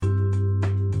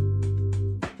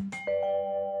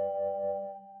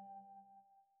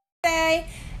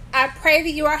I pray that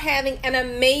you are having an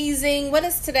amazing, what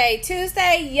is today?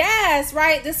 Tuesday? Yes,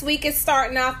 right? This week is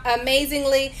starting off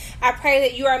amazingly. I pray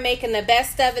that you are making the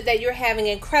best of it, that you're having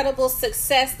incredible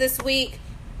success this week.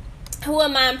 Who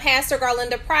am I? I'm Pastor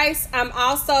Garlinda Price. I'm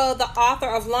also the author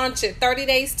of Launch It, 30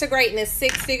 Days to Greatness,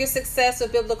 6-Figure Success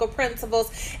with Biblical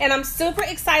Principles. And I'm super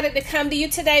excited to come to you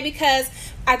today because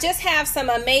I just have some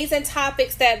amazing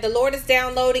topics that the Lord is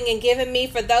downloading and giving me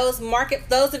for those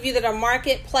of you that are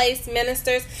marketplace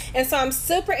ministers. And so I'm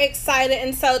super excited.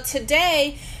 And so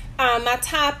today, my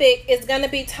topic is going to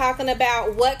be talking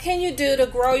about what can you do to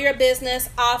grow your business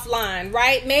offline,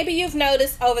 right? Maybe you've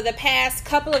noticed over the past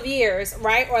couple of years,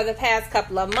 right, or the past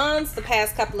couple of months, the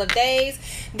past couple of days,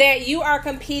 that you are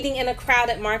competing in a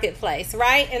crowded marketplace,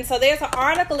 right? And so there's an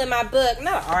article in my book,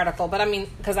 not an article, but I mean,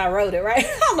 because I wrote it, right?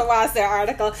 I don't know why I said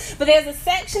article, but there's a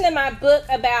section in my book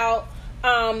about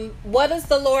what does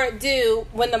the Lord do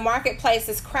when the marketplace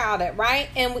is crowded, right?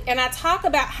 And I talk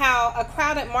about how a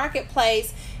crowded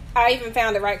marketplace, I even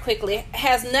found it right quickly,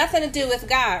 has nothing to do with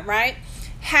God, right?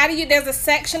 There's a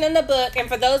section in the book, and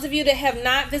for those of you that have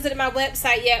not visited my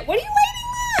website yet, what are you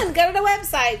waiting on? Go to the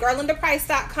website,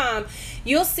 garlindaprice.com.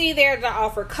 You'll see there that I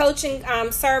offer coaching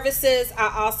services.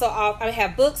 I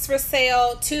have books for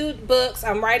sale, 2 books.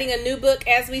 I'm writing a new book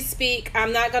as we speak.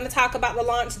 I'm not going to talk about the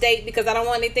launch date because I don't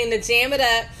want anything to jam it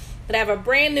up. But I have a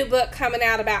brand new book coming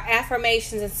out about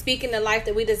affirmations and speaking the life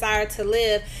that we desire to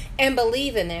live and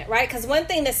believe in it, right? Because one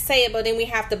thing to say it, but then we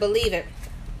have to believe it.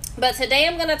 But today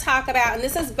I'm going to talk about, and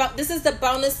this is the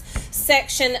bonus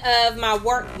section of my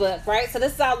workbook, right? So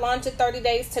this is our Launch It 30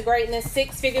 Days to Greatness,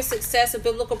 6-Figure Success with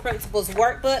Biblical Principles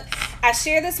workbook. I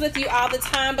share this with you all the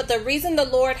time, but the reason the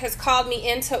Lord has called me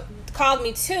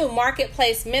to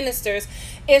marketplace ministers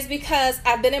is because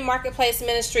I've been in marketplace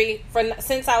ministry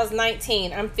since I was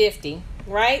 19. I'm 50,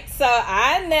 right? So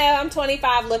I know I'm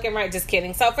 25 looking right. Just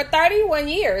kidding. So for 31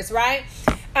 years, right?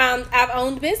 I've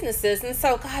owned businesses, and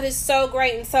so God is so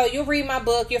great. And so you'll read my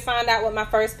book, you'll find out what my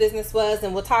first business was,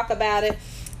 and we'll talk about it.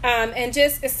 And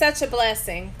just, it's such a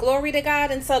blessing. Glory to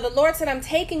God. And so the Lord said, I'm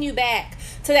taking you back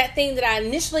to that thing that I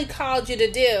initially called you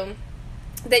to do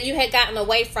that you had gotten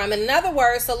away from. In other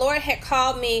words, the Lord had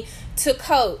called me to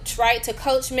coach, right? To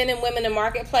coach men and women in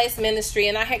marketplace ministry.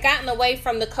 And I had gotten away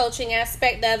from the coaching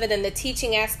aspect of it and the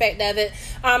teaching aspect of it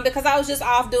because I was just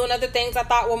off doing other things I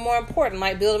thought were more important,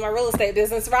 like building my real estate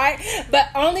business, right? But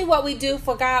only what we do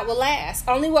for God will last.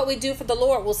 Only what we do for the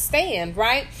Lord will stand,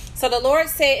 right? So the Lord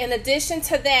said, in addition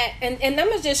to that, and I'm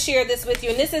going to just share this with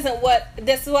you, and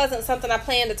this wasn't something I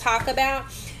planned to talk about,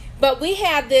 but I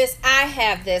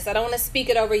have this, I don't want to speak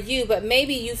it over you, but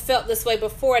maybe you felt this way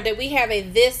before, that we have a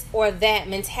this or that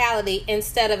mentality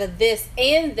instead of a this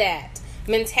and that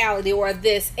mentality, or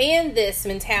this and this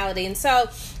mentality. And so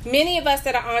many of us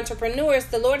that are entrepreneurs,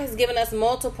 the Lord has given us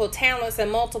multiple talents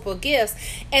and multiple gifts,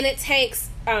 and it takes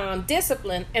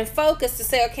discipline and focus to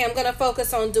say, okay, I'm going to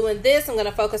focus on doing this, I'm going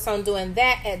to focus on doing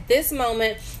that at this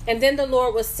moment, and then the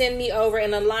Lord will send me over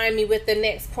and align me with the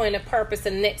next point of purpose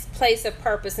and next place of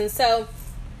purpose. And so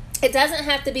it doesn't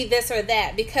have to be this or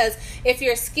that, because if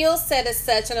your skill set is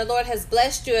such and the Lord has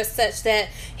blessed you as such that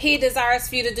He desires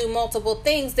for you to do multiple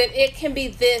things, then it can be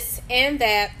this and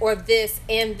that, or this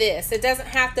and this. It doesn't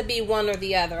have to be one or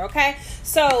the other, okay?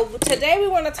 So today we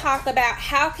want to talk about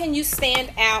how can you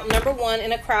stand out, number 1,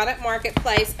 in a crowded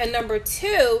marketplace, and number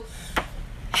 2,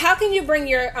 how can you bring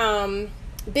your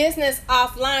business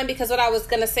offline? Because what I was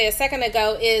going to say a second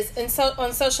ago is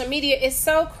on social media, it's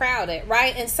so crowded,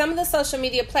 right? And some of the social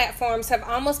media platforms have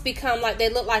almost become like, they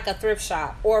look like a thrift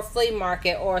shop or a flea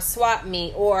market or a swap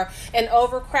meet or an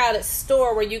overcrowded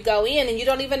store where you go in and you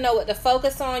don't even know what to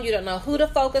focus on. You don't know who to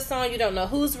focus on. You don't know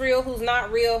who's real, who's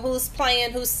not real, who's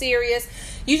playing, who's serious.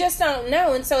 You just don't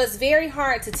know. And so it's very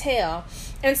hard to tell.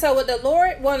 And so what the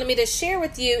Lord wanted me to share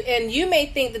with you, and you may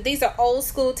think that these are old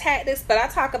school tactics, but I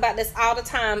talk about this all the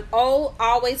time. Old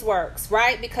always works,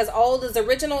 right? Because old is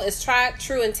original, is tried,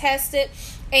 true, and tested.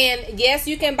 And yes,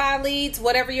 you can buy leads,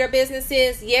 whatever your business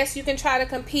is. Yes, you can try to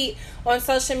compete on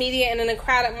social media and in a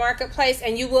crowded marketplace,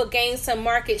 and you will gain some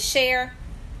market share.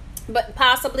 But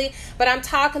I'm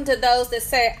talking to those that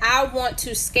say, I want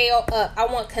to scale up. I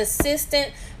want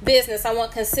consistent business. I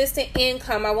want consistent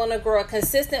income. I want to grow a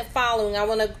consistent following. I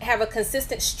want to have a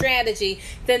consistent strategy.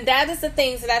 Then that is the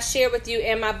things that I share with you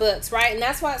in my books, right? And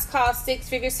that's why it's called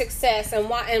 6-Figure Success.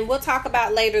 And we'll talk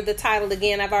about later the title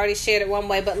again. I've already shared it one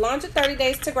way, but Launch It 30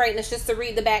 Days to Greatness, just to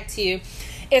read the back to you,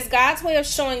 is God's way of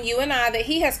showing you and I that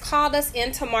He has called us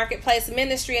into marketplace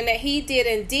ministry, and that He did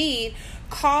indeed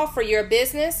call for your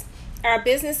business our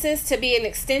businesses to be an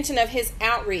extension of his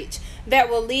outreach that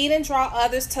will lead and draw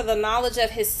others to the knowledge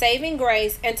of his saving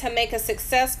grace and to make a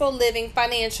successful living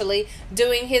financially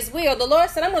doing his will. The Lord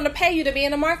said, I'm going to pay you to be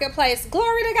in the marketplace.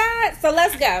 Glory to God. So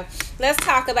let's go. Let's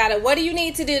talk about it. What do you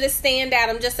need to do to stand out?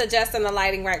 I'm just adjusting the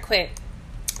lighting right quick.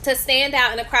 To stand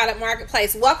out in a crowded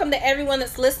marketplace. Welcome to everyone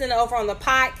that's listening over on the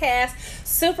podcast.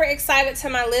 Super excited to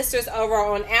my listeners over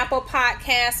on Apple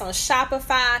Podcasts, on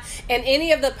Shopify, and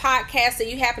any of the podcasts that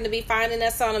you happen to be finding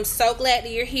us on. I'm so glad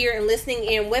that you're here and listening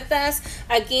in with us.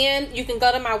 Again, you can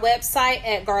go to my website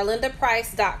at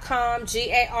garlindaprice.com,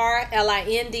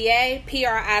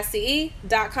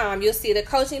 GarlindaPrice.com. You'll see the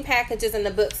coaching packages and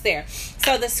the books there.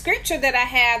 So the scripture that I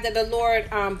have that the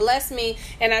Lord blessed me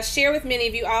and I share with many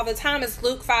of you all the time is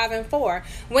Luke 5:4.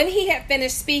 When he had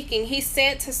finished speaking, he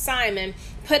said to Simon,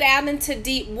 put out into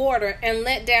deep water and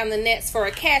let down the nets for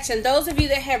a catch. And those of you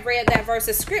that have read that verse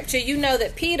of scripture, you know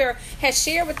that Peter had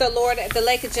shared with the Lord at the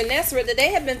Lake of Gennesaret that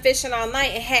they had been fishing all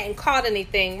night and hadn't caught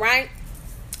anything, right?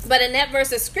 But in that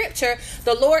verse of scripture,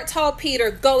 the Lord told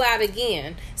Peter, go out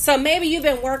again. So maybe you've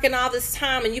been working all this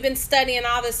time and you've been studying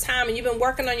all this time and you've been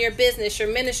working on your business, your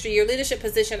ministry, your leadership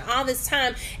position all this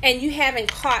time and you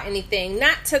haven't caught anything.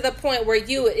 Not to the point where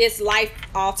it's life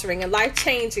altering and life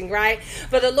changing, right?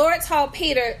 But the Lord told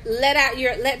Peter,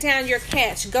 let down your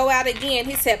catch, go out again.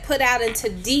 He said, put out into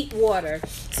deep water.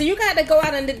 So you got to go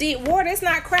out into deep water. It's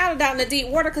not crowded out in the deep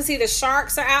water because see, the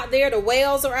sharks are out there, the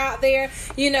whales are out there,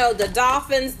 the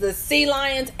dolphins, the sea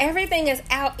lions, everything is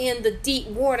out in the deep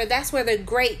water. That's where the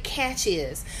great catch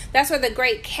is. That's where the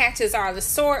great catches are. The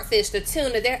swordfish, the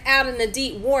tuna, they're out in the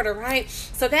deep water, right?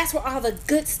 So that's where all the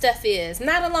good stuff is.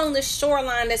 Not along the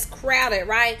shoreline that's crowded,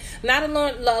 right? Not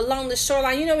along the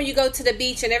shoreline. When you go to the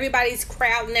beach and everybody's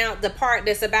crowding out the part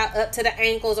that's about up to the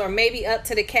ankles or maybe up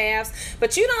to the calves,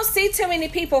 but you don't see too many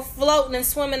people floating and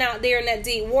swimming out there in that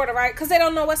deep water, right? Because they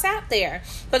don't know what's out there.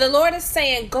 But the Lord is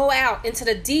saying, go out into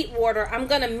the deep water. I'm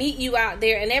going to meet you out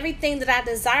there, and everything that I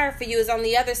desire for you is on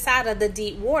the other side of the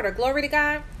deep water. Glory to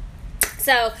God.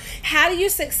 So how do you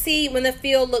succeed when the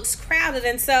field looks crowded?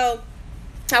 And so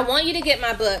I want you to get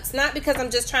my books, not because I'm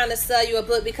just trying to sell you a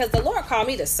book, because the Lord called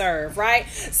me to serve, right?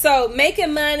 So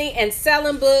making money and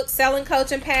selling books, selling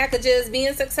coaching packages,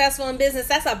 being successful in business,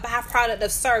 that's a byproduct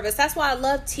of service. That's why I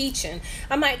love teaching.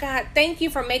 I'm like, God, thank you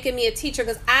for making me a teacher,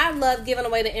 because I love giving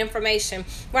away the information,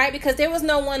 right? Because there was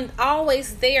no one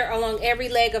always there along every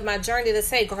leg of my journey to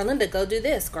say, Garlinda, go do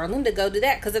this. Garlinda, go do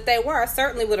that. Because if they were, I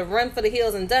certainly would have run for the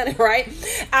hills and done it, right?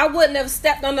 I wouldn't have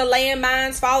stepped on the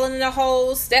landmines, fallen in the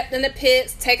holes, stepped in the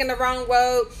pits, taken the wrong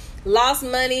road, lost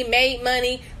money, made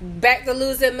money, back to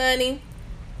losing money,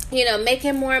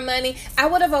 making more money. I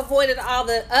would have avoided all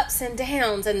the ups and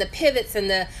downs and the pivots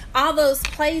and all those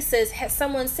places had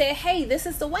someone said, hey, this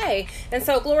is the way. And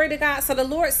so glory to God. So the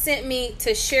Lord sent me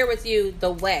to share with you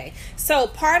the way. So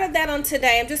part of that on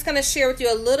today, I'm just going to share with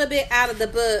you a little bit out of the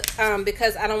book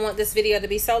because I don't want this video to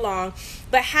be so long.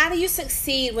 But how do you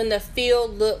succeed when the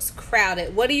field looks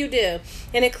crowded? What do you do?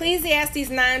 In Ecclesiastes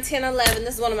 9, 10, 11,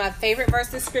 this is one of my favorite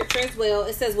verses of scripture as well.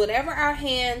 It says, whatever our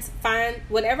hand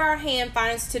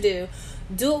finds to do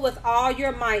it with all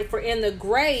your might, for in the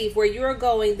grave where you are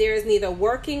going, there is neither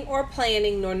working or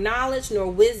planning, nor knowledge, nor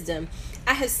wisdom.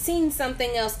 I have seen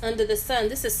something else under the sun.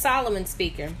 This is Solomon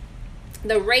speaking.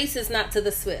 The race is not to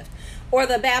the swift, or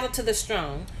the battle to the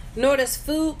strong, nor does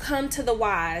food come to the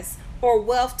wise, or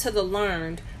wealth to the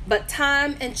learned, but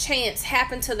time and chance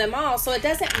happen to them all. So it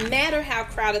doesn't matter how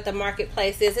crowded the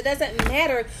marketplace is. It doesn't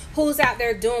matter who's out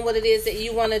there doing what it is that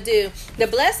you want to do. The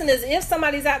blessing is if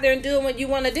somebody's out there and doing what you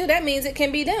want to do, that means it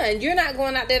can be done. You're not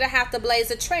going out there to have to blaze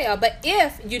a trail. But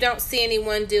if you don't see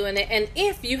anyone doing it, and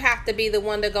if you have to be the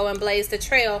one to go and blaze the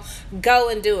trail, go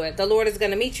and do it. The Lord is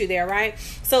going to meet you there, right?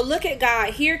 So look at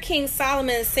God. Here King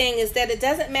Solomon is saying is that it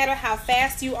doesn't matter how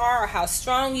fast you are or how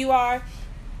strong you are,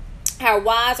 how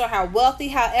wise or how wealthy,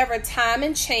 however, time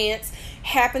and chance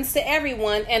happens to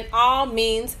everyone, and all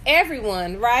means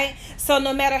everyone, right? So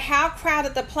no matter how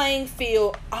crowded the playing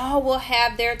field, all will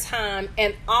have their time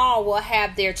and all will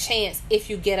have their chance if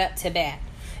you get up to bat.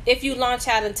 If you launch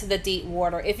out into the deep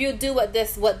water, if you do what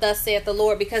thus saith the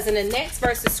Lord, because in the next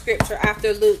verse of scripture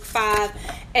after Luke 5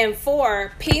 and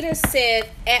 4, Peter said,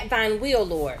 at thine will,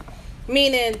 Lord,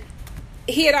 meaning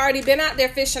he had already been out there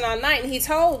fishing all night, and he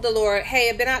told the Lord, hey,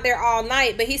 I've been out there all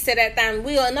night, but he said, at thine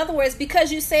will. In other words,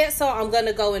 because you said so, I'm going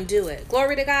to go and do it.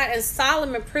 Glory to God. And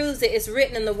Solomon proves that it's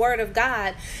written in the word of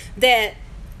God that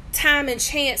time and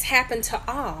chance happen to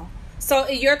all. So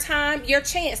your time, your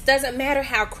chance, doesn't matter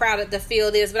how crowded the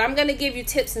field is, but I'm going to give you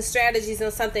tips and strategies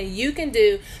on something you can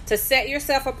do to set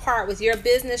yourself apart with your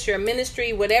business, your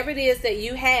ministry, whatever it is that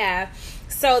you have,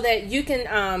 so that you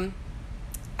can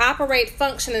operate,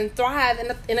 function, and thrive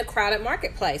in a crowded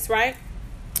marketplace, right?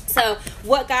 So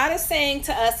what God is saying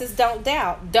to us is don't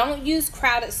doubt. Don't use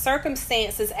crowded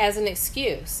circumstances as an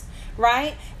excuse,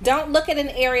 right? Don't look at an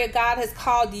area God has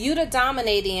called you to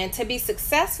dominate in, to be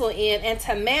successful in, and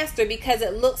to master because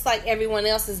it looks like everyone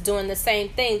else is doing the same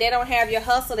thing. They don't have your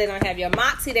hustle. They don't have your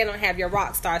moxie. They don't have your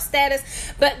rock star status.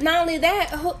 But not only that,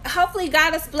 hopefully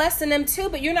God is blessing them too,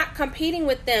 but you're not competing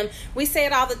with them. We say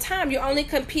it all the time. You're only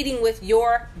competing with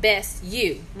your best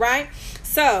you, right?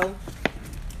 So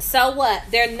what?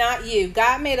 They're not you.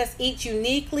 God made us each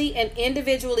uniquely and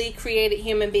individually created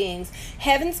human beings.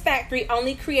 Heaven's factory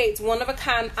only creates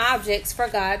one-of-a-kind objects for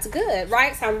God's good,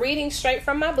 right? So I'm reading straight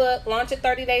from my book, Launch It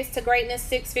 30 Days to Greatness,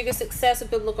 6-Figure Success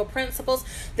with Biblical Principles.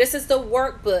 This is the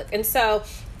workbook. And so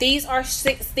these are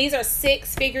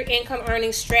six-figure income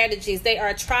earning strategies. They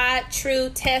are tried, true,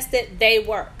 tested, they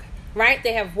work. Right?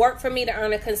 They have worked for me to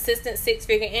earn a consistent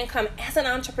 6-figure income as an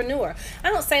entrepreneur. I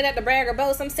don't say that to brag or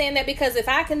boast. I'm saying that because if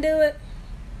I can do it,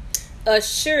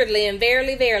 assuredly and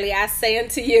verily, verily, I say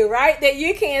unto you, right, that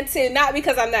you can too. Not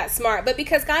because I'm not smart, but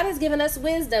because God has given us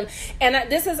wisdom. And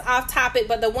this is off topic,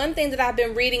 but the one thing that I've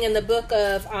been reading in the book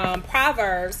of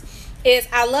Proverbs is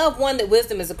I love one that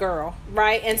wisdom is a girl,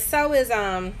 right? And so is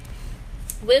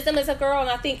wisdom is a girl, and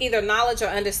I think either knowledge or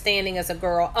understanding is a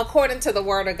girl, according to the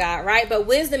word of God, right? But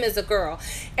wisdom is a girl.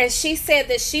 And she said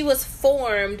that she was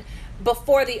formed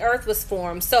before the earth was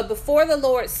formed. So before the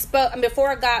Lord spoke,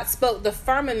 before God spoke the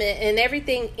firmament and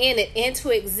everything in it into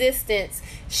existence,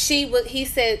 she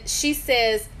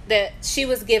says that she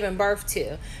was given birth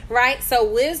to, right? So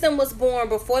wisdom was born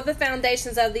before the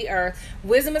foundations of the earth.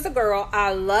 Wisdom is a girl.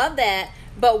 I love that.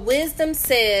 But wisdom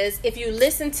says, if you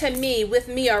listen to me, with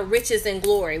me are riches and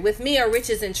glory. With me are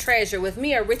riches and treasure. With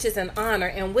me are riches and honor.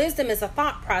 And wisdom is a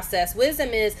thought process.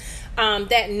 Wisdom is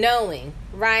that knowing,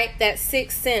 right? That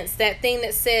sixth sense, that thing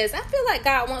that says, I feel like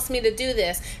God wants me to do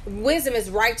this. Wisdom is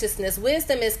righteousness.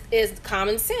 Wisdom is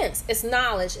common sense. It's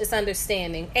knowledge. It's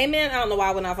understanding. Amen. I don't know why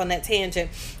I went off on that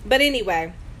tangent. But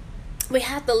anyway, we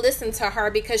have to listen to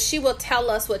her because she will tell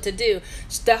us what to do.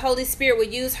 The Holy Spirit will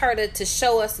use her to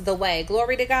show us the way.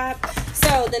 Glory to God.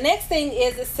 So the next thing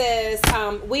is it says,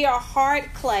 we are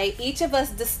hard clay, each of us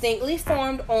distinctly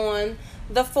formed on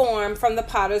the form from the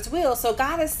potter's wheel. So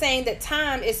God is saying that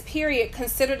time is period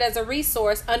considered as a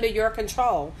resource under your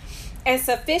control and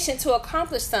sufficient to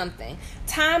accomplish something.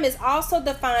 Time is also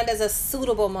defined as a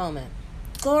suitable moment.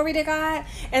 Glory to God.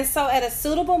 And so at a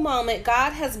suitable moment,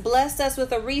 God has blessed us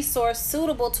with a resource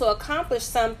suitable to accomplish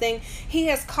something He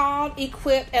has called,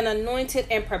 equipped, and anointed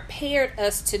and prepared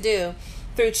us to do.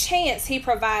 Through chance, He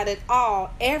provided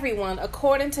everyone,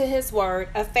 according to His word,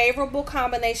 a favorable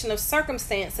combination of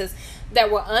circumstances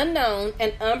that were unknown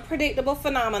and unpredictable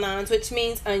phenomenons, which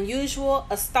means unusual,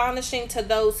 astonishing to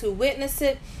those who witness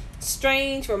it,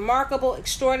 strange, remarkable,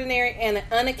 extraordinary, and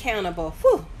unaccountable.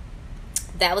 Whew.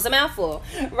 That was a mouthful,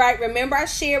 right? Remember, I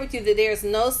shared with you that there's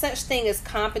no such thing as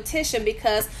competition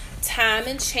because time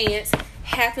and chance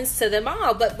happens to them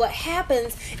all. But what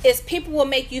happens is people will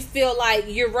make you feel like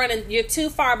you're too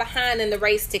far behind in the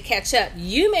race to catch up.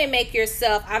 You may make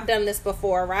yourself, I've done this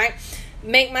before, right?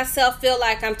 Make myself feel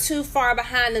like I'm too far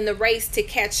behind in the race to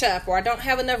catch up, or I don't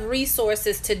have enough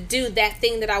resources to do that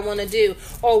thing that I want to do,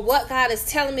 or what God is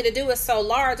telling me to do is so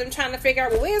large. I'm trying to figure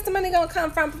out, well, where's the money going to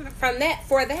come from that,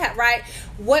 for that, right?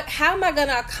 How am I going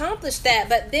to accomplish that?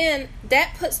 But then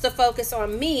that puts the focus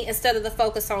on me instead of the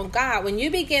focus on God. When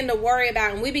you begin to worry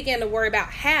about, and we begin to worry about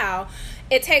how,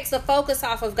 it takes the focus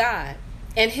off of God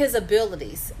and His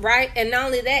abilities, right? And not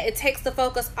only that, it takes the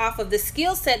focus off of the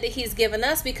skill set that He's given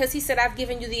us, because He said, I've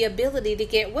given you the ability to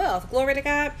get wealth. Glory to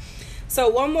God. So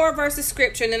one more verse of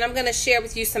scripture, and then I'm going to share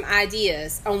with you some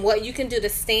ideas on what you can do to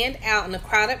stand out in a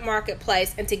crowded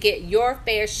marketplace and to get your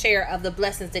fair share of the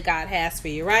blessings that God has for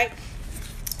you, right?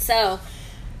 So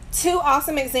two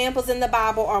awesome examples in the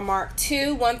Bible are Mark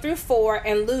 2, 1 through 4,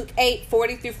 and Luke 8,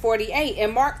 40 through 48.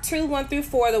 In Mark 2, 1 through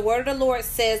 4, the word of the Lord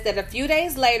says that a few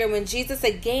days later, when Jesus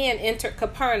again entered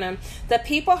Capernaum, the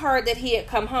people heard that He had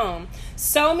come home.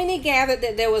 So many gathered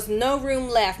that there was no room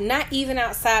left, not even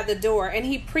outside the door, and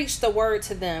He preached the word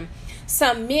to them.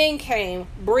 Some men came,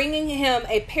 bringing Him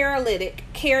a paralytic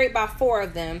carried by 4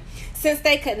 of them. Since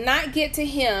they could not get to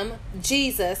Him,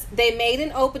 Jesus, they made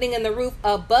an opening in the roof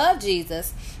above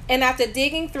Jesus, and after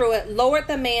digging through it, lowered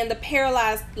the bed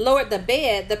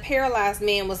the paralyzed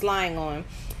man was lying on.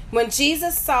 When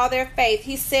Jesus saw their faith,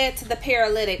 he said to the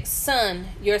paralytic, "Son,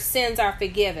 your sins are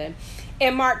forgiven."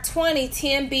 In Mark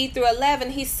 20:10b through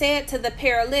 11, he said to the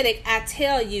paralytic, "I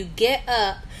tell you, get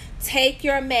up, take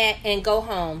your mat, and go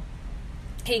home."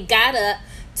 He got up,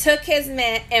 took his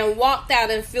mat, and walked out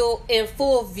in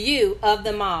full view of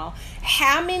them all.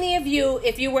 How many of you,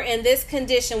 if you were in this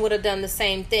condition, would have done the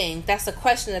same thing? That's a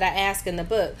question that I ask in the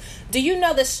book. Do you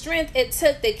know the strength it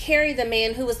took to carry the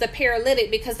man who was the paralytic?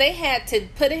 Because they had to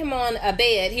put him on a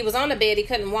bed. He was on a bed. He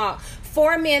couldn't walk.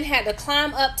 4 men had to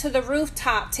climb up to the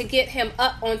rooftop to get him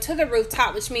up onto the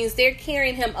rooftop, which means they're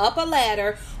carrying him up a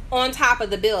ladder on top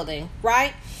of the building,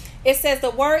 right? It says the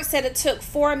word said it took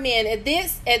 4 men. It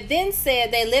then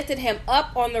said they lifted him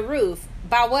up on the roof.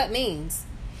 By what means?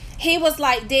 He was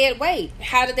like dead weight.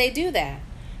 How did they do that?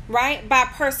 Right? By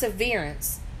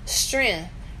perseverance, strength,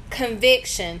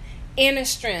 conviction, inner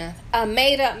strength, a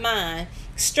made-up mind,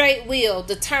 straight will,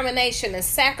 determination, and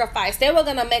sacrifice. They were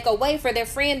going to make a way for their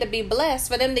friend to be blessed,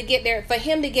 for him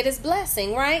to get his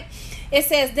blessing, right? It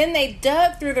says then they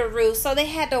dug through the roof, so they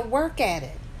had to work at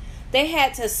it. They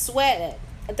had to sweat,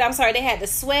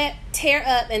 tear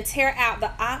up, and tear out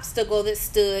the obstacle that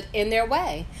stood in their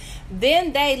way.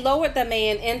 Then they lowered the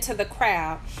man into the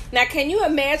crowd. Now, can you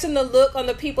imagine the look on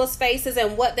the people's faces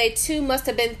and what they too must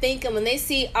have been thinking when they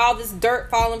see all this dirt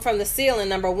falling from the ceiling,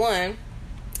 number one.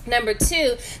 Number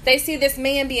two, they see this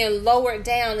man being lowered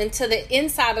down into the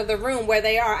inside of the room where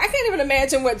they are. I can't even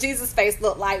imagine what Jesus' face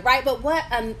looked like, right? But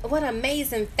what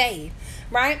amazing faith,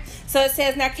 right? So it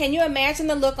says, now can you imagine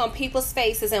the look on people's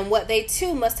faces and what they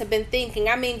too must have been thinking?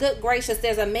 I mean, good gracious,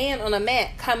 there's a man on a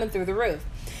mat coming through the roof.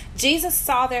 Jesus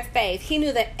saw their faith. He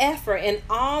knew the effort and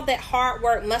all that hard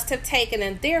work must have taken,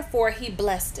 and therefore he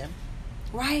blessed him.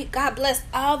 Right? God blessed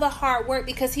all the hard work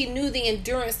because he knew the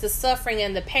endurance, the suffering,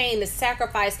 and the pain, the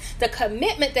sacrifice, the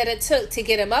commitment that it took to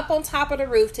get him up on top of the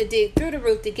roof, to dig through the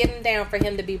roof, to get him down for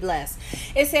him to be blessed.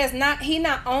 It says he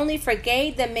not only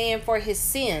forgave the man for his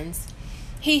sins,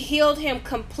 he healed him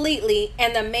completely,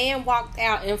 and the man walked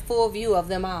out in full view of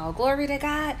them all. Glory to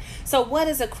God. So what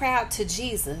is a crowd to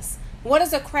Jesus? What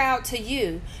is a crowd to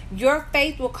you? Your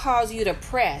faith will cause you to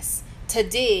press, to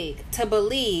dig, to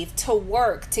believe, to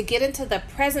work, to get into the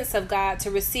presence of God,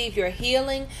 to receive your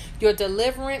healing, your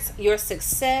deliverance, your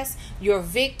success, your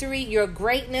victory, your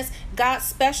greatness. God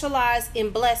specializes in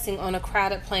blessing on a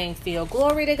crowded playing field.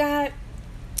 Glory to God.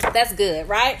 That's good,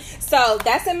 right? So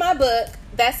that's in my book.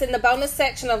 That's in the bonus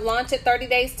section of Launch It 30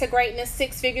 Days to Greatness,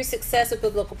 6-Figure Success with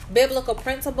Biblical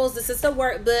Principles. This is the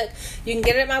workbook. You can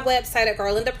get it at my website at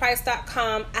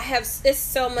garlandaprice.com. It's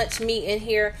so much meat in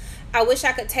here. I wish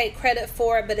I could take credit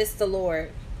for it, but it's the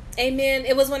Lord. Amen.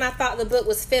 It was when I thought the book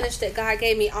was finished that God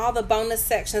gave me all the bonus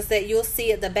sections that you'll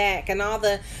see at the back, and all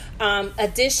the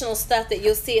additional stuff that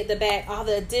you'll see at the back, all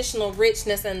the additional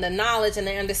richness and the knowledge and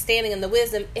the understanding and the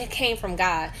wisdom. It came from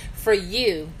God for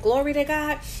you. Glory to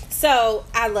God. So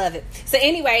I love it. So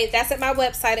anyway, that's at my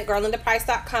website at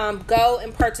garlandaprice.com. Go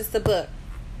and purchase the book.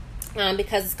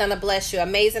 Because it's going to bless you.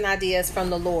 Amazing ideas from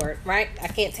the Lord, right? I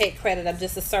can't take credit. I'm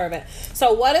just a servant.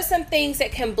 So what are some things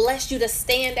that can bless you to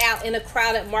stand out in a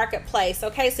crowded marketplace?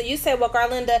 Okay, so you say, well,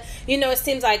 Garlinda, it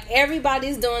seems like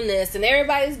everybody's doing this and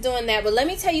everybody's doing that. But let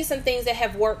me tell you some things that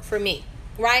have worked for me.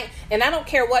 Right? And I don't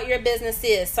care what your business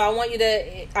is. So I want you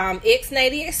to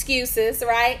ixnay the excuses,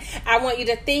 right? I want you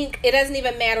to think it doesn't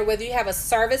even matter whether you have a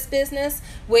service business,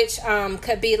 which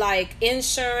could be like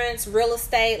insurance, real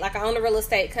estate. Like I own a real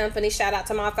estate company. Shout out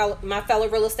to my fellow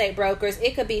real estate brokers.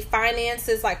 It could be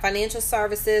finances, like financial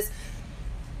services.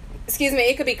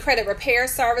 It could be credit repair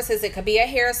services. It could be a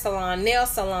hair salon, nail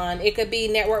salon. It could be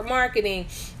network marketing.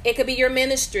 It could be your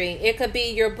ministry. It could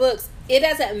be your books. It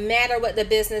doesn't matter what the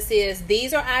business is.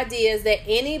 These are ideas that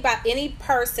any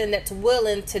person that's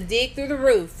willing to dig through the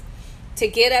roof, to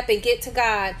get up and get to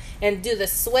God and do the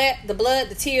sweat, the blood,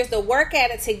 the tears, the work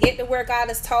at it to get to where God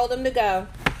has told them to go,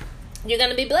 you're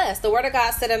going to be blessed. The word of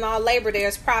God said in all labor there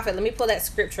is profit. Let me pull that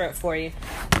scripture up for you.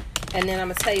 And then I'm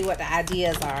going to tell you what the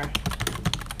ideas are.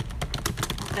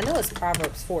 I know it's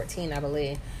Proverbs 14, I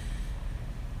believe.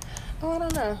 Oh, I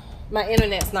don't know. My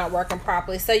internet's not working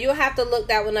properly. So you'll have to look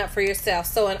that one up for yourself.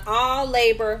 So in all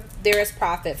labor, there is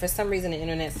profit. For some reason, the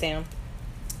internet's down.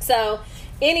 So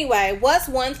anyway, what's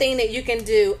one thing that you can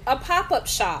do? A pop-up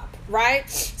shop, right?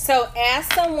 So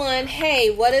ask someone,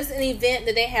 hey, what is an event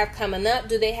that they have coming up?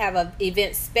 Do they have an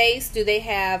event space? Do they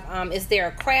have, is there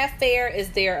a craft fair? Is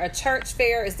there a church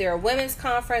fair? Is there a women's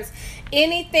conference?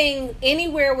 Anything,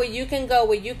 anywhere where you can go,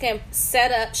 where you can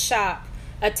set up shop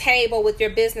a table with your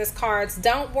business cards.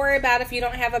 Don't worry about if you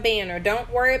don't have a banner.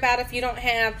 Don't worry about if you don't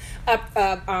have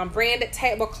a branded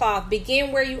tablecloth.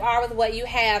 Begin where you are with what you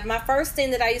have. My first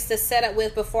thing that I used to set up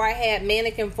with before I had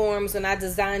mannequin forms when I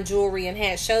designed jewelry and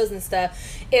had shows and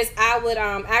stuff is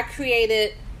I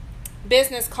created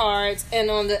business cards, and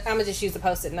I'm gonna just use a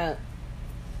Post-it note.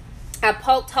 I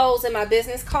poked holes in my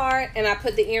business card and I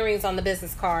put the earrings on the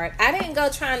business card. I didn't go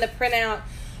trying to print out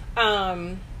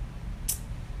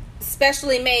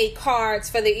specially made cards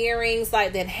for the earrings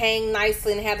like that hang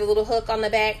nicely and have a little hook on the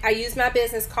back. I used my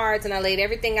business cards and I laid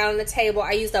everything out on the table.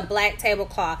 I used a black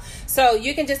tablecloth. So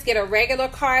you can just get a regular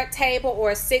card table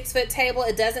or a 6-foot table.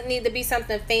 It doesn't need to be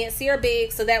something fancy or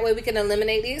big, so that way we can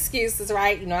eliminate the excuses,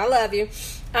 right? You know I love you.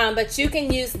 But you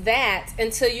can use that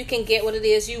until you can get what it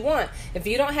is you want. If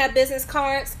you don't have business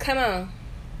cards, come on.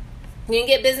 You can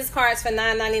get business cards for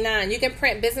 $9.99. You can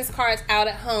print business cards out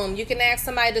at home. You can ask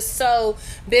somebody to sew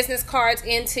business cards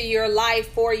into your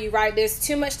life for you, right? There's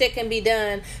too much that can be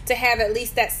done to have at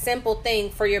least that simple thing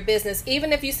for your business.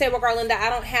 Even if you say, well, Garlinda, I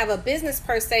don't have a business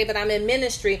per se, but I'm in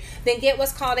ministry, then get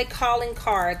what's called a calling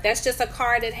card. That's just a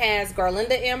card that has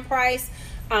Garlinda M. Price,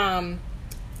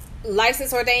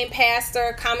 licensed ordained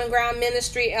pastor, Common Ground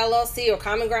Ministry LLC or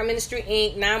Common Ground Ministry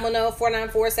Inc.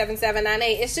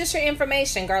 910-494-7798. It's just your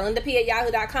information,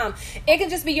 garlindap@yahoo.com. It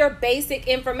can just be your basic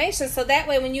information, so that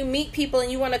way when you meet people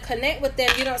and you want to connect with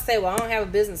them, you don't say, well, I don't have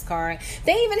a business card.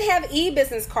 They even have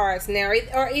e-business cards now,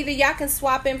 or either y'all can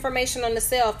swap information on the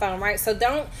cell phone, right? So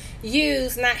don't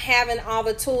use not having all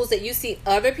the tools that you see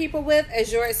other people with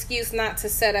as your excuse not to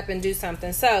set up and do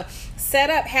something. So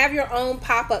set up, have your own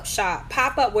pop-up shop,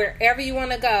 pop up wherever you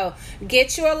want to go,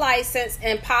 get you a license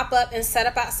and pop up and set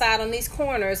up outside on these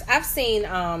corners. I've seen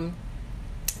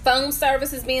phone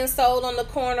services being sold on the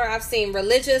corner. I've seen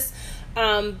religious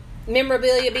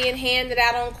memorabilia being handed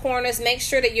out on corners. Make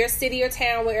sure that your city or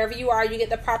town, wherever you are, you get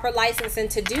the proper licensing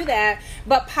to do that.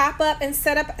 But pop up and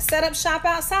set up shop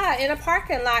outside in a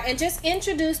parking lot and just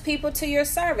introduce people to your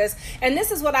service. And this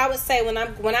is what I would say when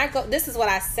I go. This is what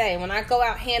I say when I go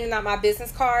out handing out my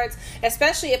business cards,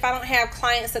 especially if I don't have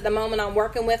clients at the moment I'm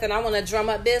working with and I want to drum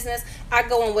up business. I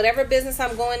go on whatever business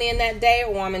I'm going in that day,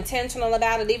 or I'm intentional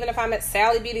about it. Even if I'm at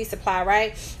Sally Beauty Supply,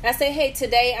 right? I say, hey,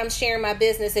 today I'm sharing my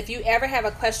business. If you ever have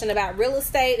a question about real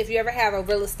estate, if you ever have a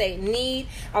real estate need,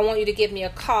 I want you to give me a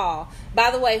call. By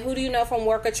the way, who do you know from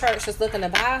work or church that's looking to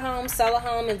buy a home, sell a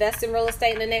home, invest in real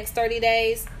estate in the next 30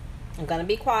 days? I'm going to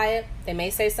be quiet. They may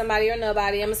say somebody or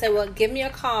nobody. I'm going to say, well, give me a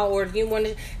call, or if you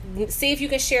want to see if you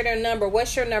can share their number.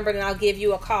 What's your number? Then I'll give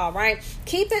you a call, right?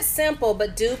 Keep it simple,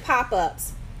 but do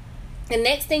pop-ups. The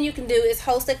next thing you can do is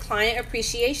host a client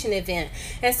appreciation event.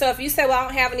 And so if you say, well, I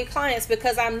don't have any clients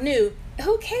because I'm new,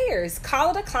 who cares?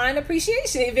 Call it a client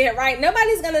appreciation event, right?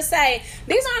 Nobody's going to say,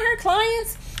 these aren't her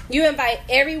clients. You invite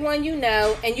everyone you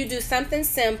know and you do something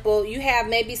simple. You have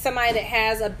maybe somebody that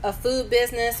has a food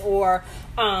business, or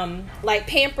like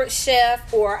Pampered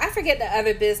Chef, or I forget the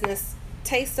other business,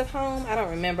 Taste of Home, I don't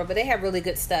remember, but they have really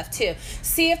good stuff too.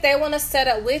 See if they want to set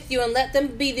up with you and let them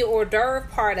be the hors d'oeuvre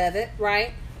part of it,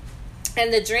 right?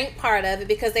 And the drink part of it,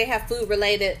 because they have food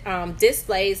related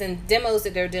displays and demos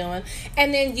that they're doing.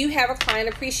 And then you have a client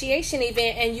appreciation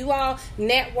event and you all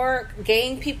network,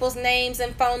 gain people's names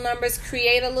and phone numbers,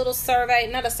 create a little survey,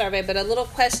 not a survey, but a little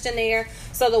questionnaire.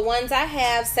 So the ones I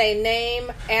have say name,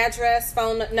 address,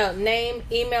 name,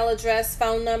 email address,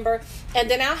 phone number. And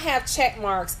then I'll have check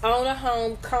marks: own a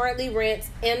home, currently rents,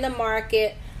 in the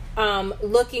market,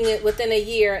 looking at within a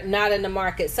year, not in the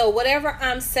market. So whatever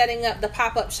I'm setting up the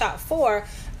pop-up shop for,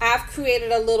 I've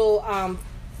created a little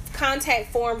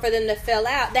contact form for them to fill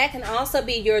out. That can also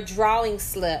be your drawing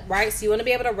slip, right? So you want to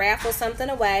be able to raffle something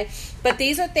away. But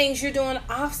these are things you're doing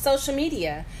off social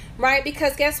media, right?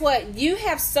 Because guess what? You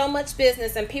have so much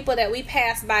business and people that we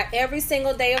pass by every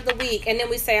single day of the week, and then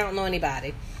we say, I don't know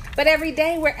anybody. But every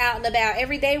day we're out and about.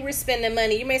 Every day we're spending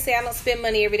money. You may say, I don't spend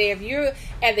money every day. If you're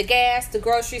at the gas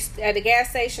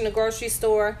station, the grocery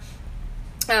store,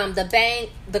 the bank,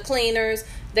 the cleaners,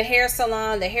 the hair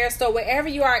salon, the hair store, wherever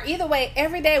you are, either way,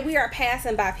 every day we are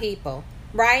passing by people,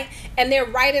 right? And they're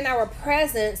right in our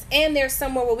presence, and there's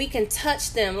somewhere where we can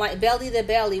touch them, like belly to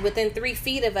belly, within 3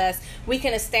 feet of us. We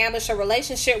can establish a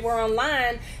relationship. We're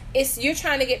online. You're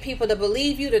trying to get people to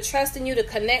believe you, to trust in you, to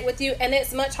connect with you, and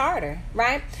it's much harder,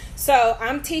 right? So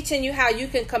I'm teaching you how you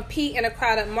can compete in a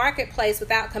crowded marketplace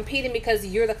without competing, because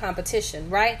you're the competition,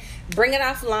 right? Bring it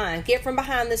offline. Get from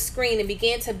behind the screen and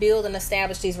begin to build and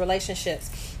establish these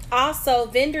relationships. Also,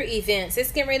 vendor events.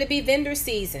 It's getting ready to be vendor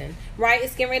season, right?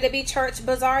 It's getting ready to be church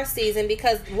bazaar season.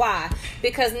 Because why?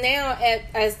 Because now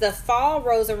as the fall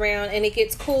rolls around and it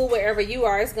gets cool wherever you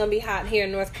are, it's going to be hot here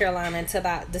in North Carolina until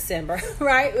about December,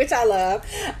 right? Which I love.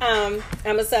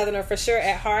 I'm a Southerner for sure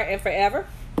at heart and forever.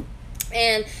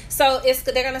 And so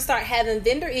they're going to start having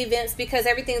vendor events because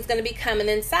everything's going to be coming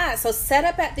inside. So set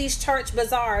up at these church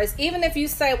bazaars. Even if you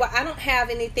say, well, I don't have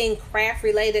anything craft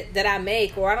related that I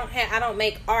make, or I don't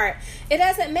make art. It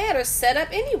doesn't matter. Set up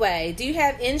anyway. Do you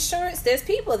have insurance? There's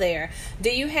people there. Do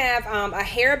you have a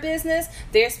hair business?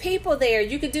 There's people there.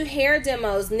 You could do hair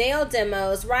demos, nail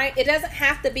demos, right? It doesn't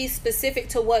have to be specific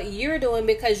to what you're doing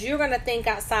because you're going to think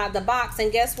outside the box.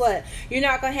 And guess what? You're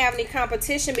not going to have any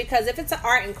competition because if it's an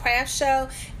art and craft show,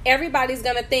 everybody's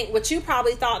going to think what you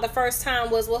probably thought the first time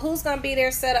was, well, who's going to be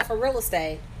there set up for real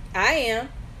estate? I am,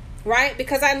 right?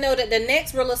 Because I know that the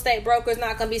next real estate broker is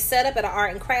not going to be set up at an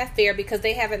art and craft fair because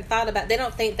they haven't thought about, they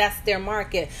don't think that's their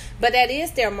market. But that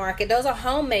is their market. Those are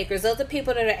homemakers. Those are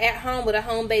people that are at home with a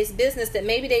home-based business that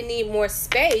maybe they need more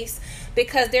space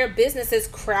because their business is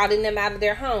crowding them out of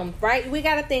their home, right? We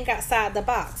got to think outside the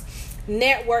box.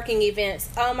 Networking events.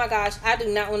 Oh my gosh, I do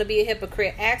not want to be a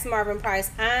hypocrite. Ask Marvin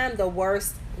Price. I'm the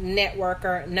worst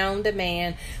networker known to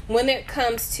man when it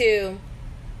comes to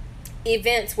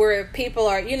events where people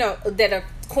are, that are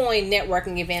coined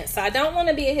networking events. So I don't want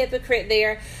to be a hypocrite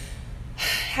there.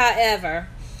 However,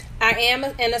 I am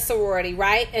in a sorority,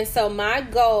 right? And so my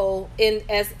goal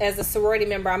as a sorority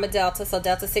member, I'm a Delta, so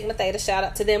Delta Sigma Theta, shout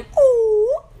out to them.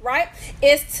 Ooh, right?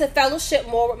 Is to fellowship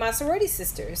more with my sorority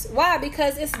sisters. Why?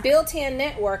 Because it's built-in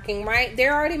networking, right?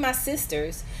 They're already my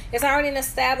sisters. It's already an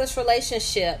established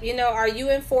relationship. Are you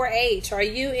in 4-H? Are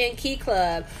you in Key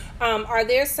Club? Are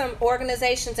there some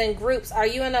organizations and groups? Are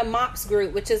you in a MOPS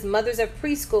group, which is Mothers of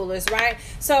Preschoolers, right?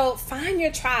 So find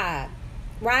your tribe,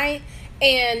 right?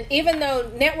 And even though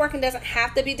networking doesn't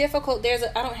have to be difficult, I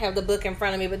don't have the book in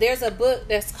front of me, but there's a book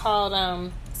that's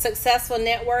called Successful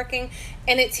Networking,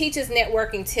 and it teaches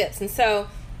networking tips. And so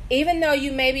even though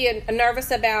you may be nervous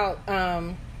about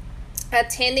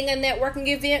attending a networking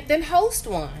event, then host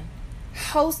one.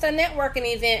 Host a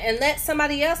networking event and let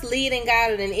somebody else lead and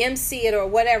guide it and MC it or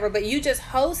whatever, but you just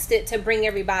host it to bring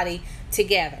everybody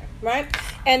together, right?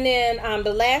 And then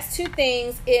the last two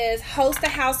things is host a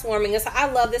housewarming. So I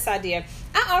love this idea.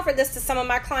 I offered this to some of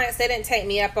my clients. They didn't take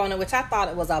me up on it, which I thought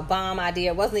it was a bomb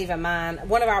idea. It wasn't even mine.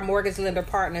 One of our mortgage lender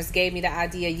partners gave me the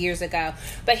idea years ago.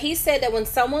 But he said that when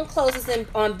someone closes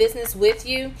on business with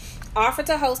you, offer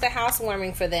to host a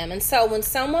housewarming for them. And so when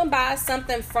someone buys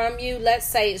something from you, let's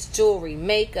say it's jewelry,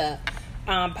 makeup,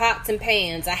 pots and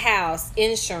pans, a house,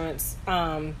 insurance,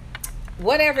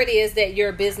 whatever it is that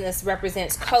your business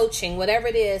represents, coaching, whatever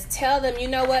it is, tell them, you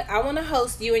know what, I want to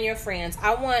host you and your friends.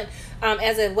 I want,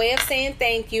 as a way of saying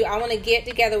thank you, I want to get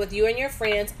together with you and your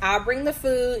friends. I'll bring the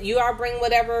food. You all bring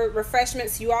whatever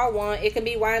refreshments you all want. It can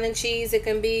be wine and cheese. It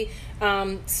can be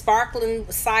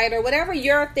sparkling cider, whatever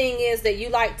your thing is that you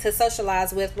like to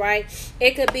socialize with, right?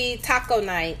 It could be taco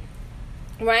night.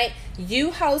 Right? You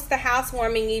host the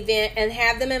housewarming event and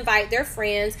have them invite their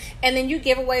friends, and then you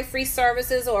give away free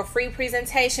services or a free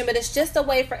presentation, but it's just a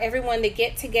way for everyone to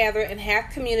get together and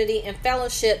have community and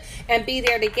fellowship and be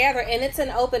there together. And it's an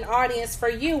open audience for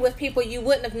you with people you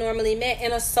wouldn't have normally met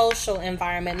in a social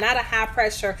environment, not a high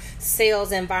pressure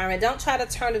sales environment. Don't try to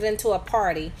turn it into a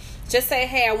party. Just say,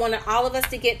 hey, I wanted all of us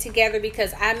to get together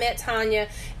because I met Tanya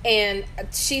and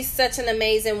she's such an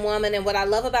amazing woman. And what I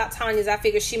love about Tanya is I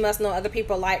figure she must know other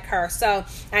people like her. So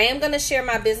I am going to share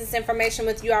my business information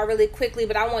with you all really quickly,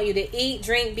 but I want you to eat,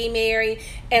 drink, be merry,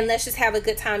 and let's just have a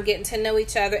good time getting to know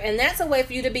each other. And that's a way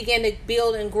for you to begin to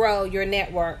build and grow your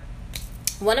network.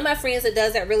 One of my friends that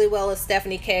does that really well is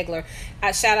Stephanie Kegler.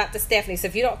 Shout out to Stephanie. So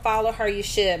if you don't follow her, you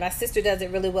should. My sister does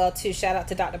it really well too. Shout out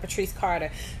to Dr. Patrice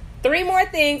Carter. 3 more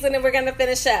things and then we're going to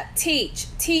finish up. Teach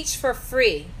for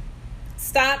free.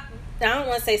 Stop. I don't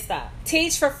want to say stop.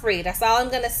 Teach for free. That's all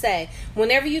I'm going to say.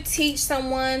 Whenever you teach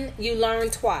someone, you learn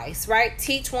twice, right?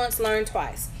 Teach once, learn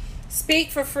twice.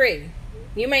 Speak for free.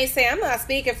 You may say, I'm not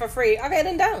speaking for free. Okay,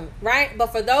 then don't, right?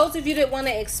 But for those of you that want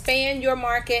to expand your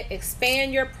market,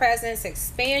 expand your presence,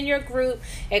 expand your group,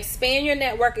 expand your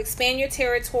network, expand your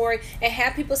territory, and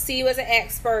have people see you as an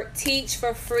expert, teach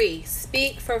for free.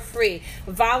 Speak for free.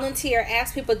 Volunteer.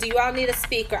 Ask people, do you all need a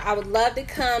speaker? I would love to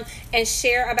come and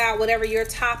share about whatever your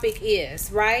topic is,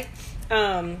 right?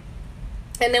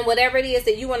 And then whatever it is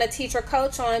that you want to teach or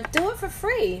coach on, do it for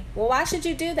free. Well, why should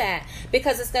you do that?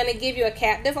 Because it's going to give you a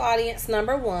captive audience,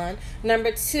 number one.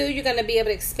 Number two, you're going to be able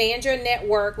to expand your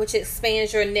network, which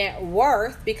expands your net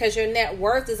worth, because your net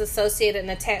worth is associated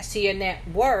and attached to your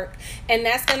network. And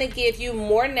that's going to give you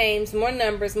more names, more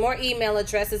numbers, more email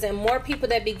addresses, and more people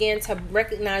that begin to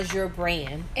recognize your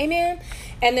brand. Amen?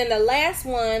 And then the last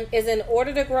one is in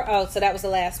order to grow. Oh, so that was the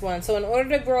last one. So in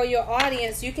order to grow your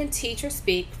audience, you can teach or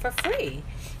speak for free.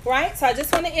 Right? So I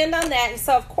just want to end on that. And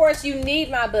so, of course, you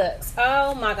need my books.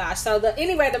 Oh, my gosh. So, the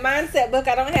Mindset book,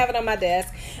 I don't have it on my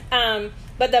desk.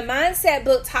 But the Mindset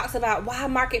book talks about why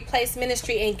marketplace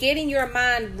ministry and getting your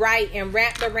mind right and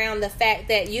wrapped around the fact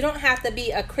that you don't have to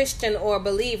be a Christian or a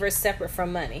believer separate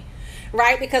from money.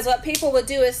 Right? Because what people would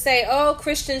do is say, oh,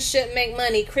 Christians shouldn't make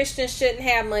money. Christians shouldn't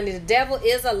have money. The devil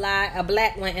is a lie, a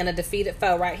black one, and a defeated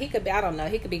foe, right? He could be, I don't know.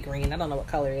 He could be green. I don't know what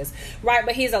color it is. Right?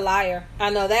 But he's a liar. I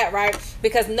know that, right?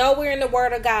 Because nowhere in the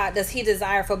word of God does he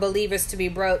desire for believers to be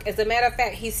broke. As a matter of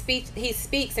fact, he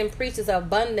speaks and preaches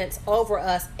abundance over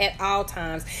us at all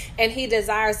times. And he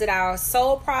desires that our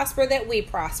soul prosper, that we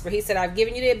prosper. He said, I've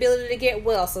given you the ability to get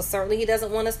wealth. So certainly he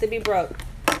doesn't want us to be broke.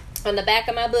 On the back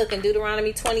of my book in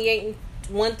Deuteronomy 28 and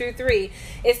 1-3,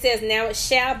 it says, now it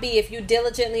shall be, if you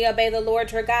diligently obey the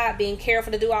Lord your God, being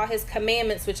careful to do all his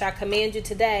commandments, which I command you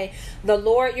today, the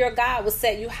Lord your God will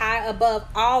set you high above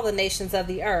all the nations of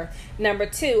the earth. Number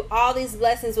 2, all these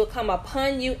blessings will come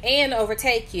upon you and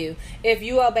overtake you if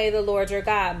you obey the Lord your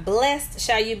God. Blessed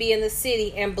shall you be in the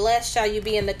city, and blessed shall you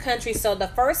be in the country. So the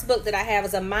first book that I have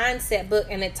is a mindset book,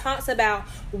 and it talks about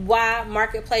why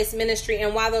marketplace ministry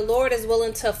and why the Lord is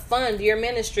willing to fund your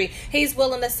ministry. He's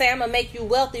willing to say, I'm going to make you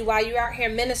wealthy while you're out here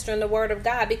ministering the word of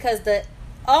God, because the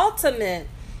ultimate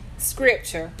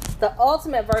scripture, the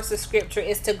ultimate verse of scripture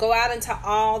is to go out into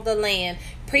all the land,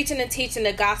 preaching and teaching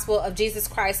the gospel of Jesus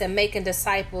Christ and making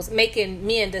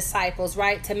men disciples,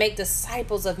 right? To make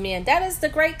disciples of men. That is the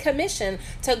Great Commission,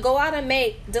 to go out and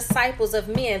make disciples of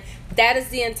men. That is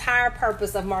the entire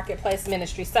purpose of marketplace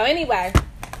ministry. So anyway,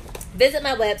 visit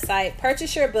my website,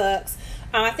 purchase your books.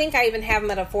 I think I even have them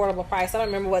at an affordable price. I don't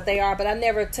remember what they are, but I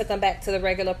never took them back to the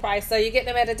regular price. So you get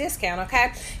them at a discount,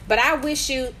 okay? But I wish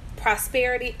you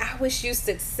prosperity. I wish you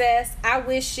success. I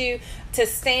wish you to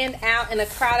stand out in a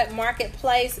crowded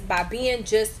marketplace by being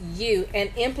just you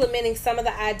and implementing some of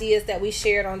the ideas that we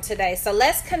shared on today. So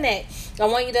let's connect. I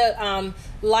want you to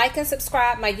like and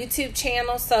subscribe my YouTube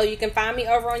channel. So you can find me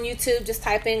over on YouTube. Just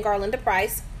type in Garlinda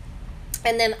Price.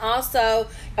 And then also,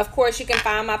 of course, you can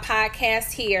find my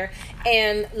podcast here.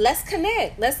 And let's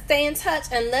connect. Let's stay in touch.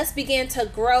 And let's begin to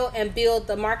grow and build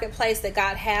the marketplace that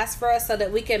God has for us so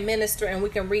that we can minister and we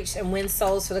can reach and win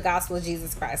souls for the gospel of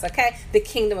Jesus Christ. Okay? The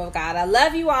kingdom of God. I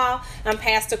love you all. I'm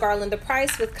Pastor Garlinda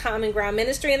Price with Common Ground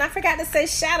Ministry. And I forgot to say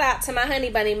shout out to my honey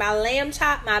bunny, my lamb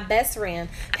chop, my best friend,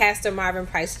 Pastor Marvin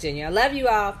Price Jr. I love you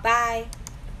all. Bye.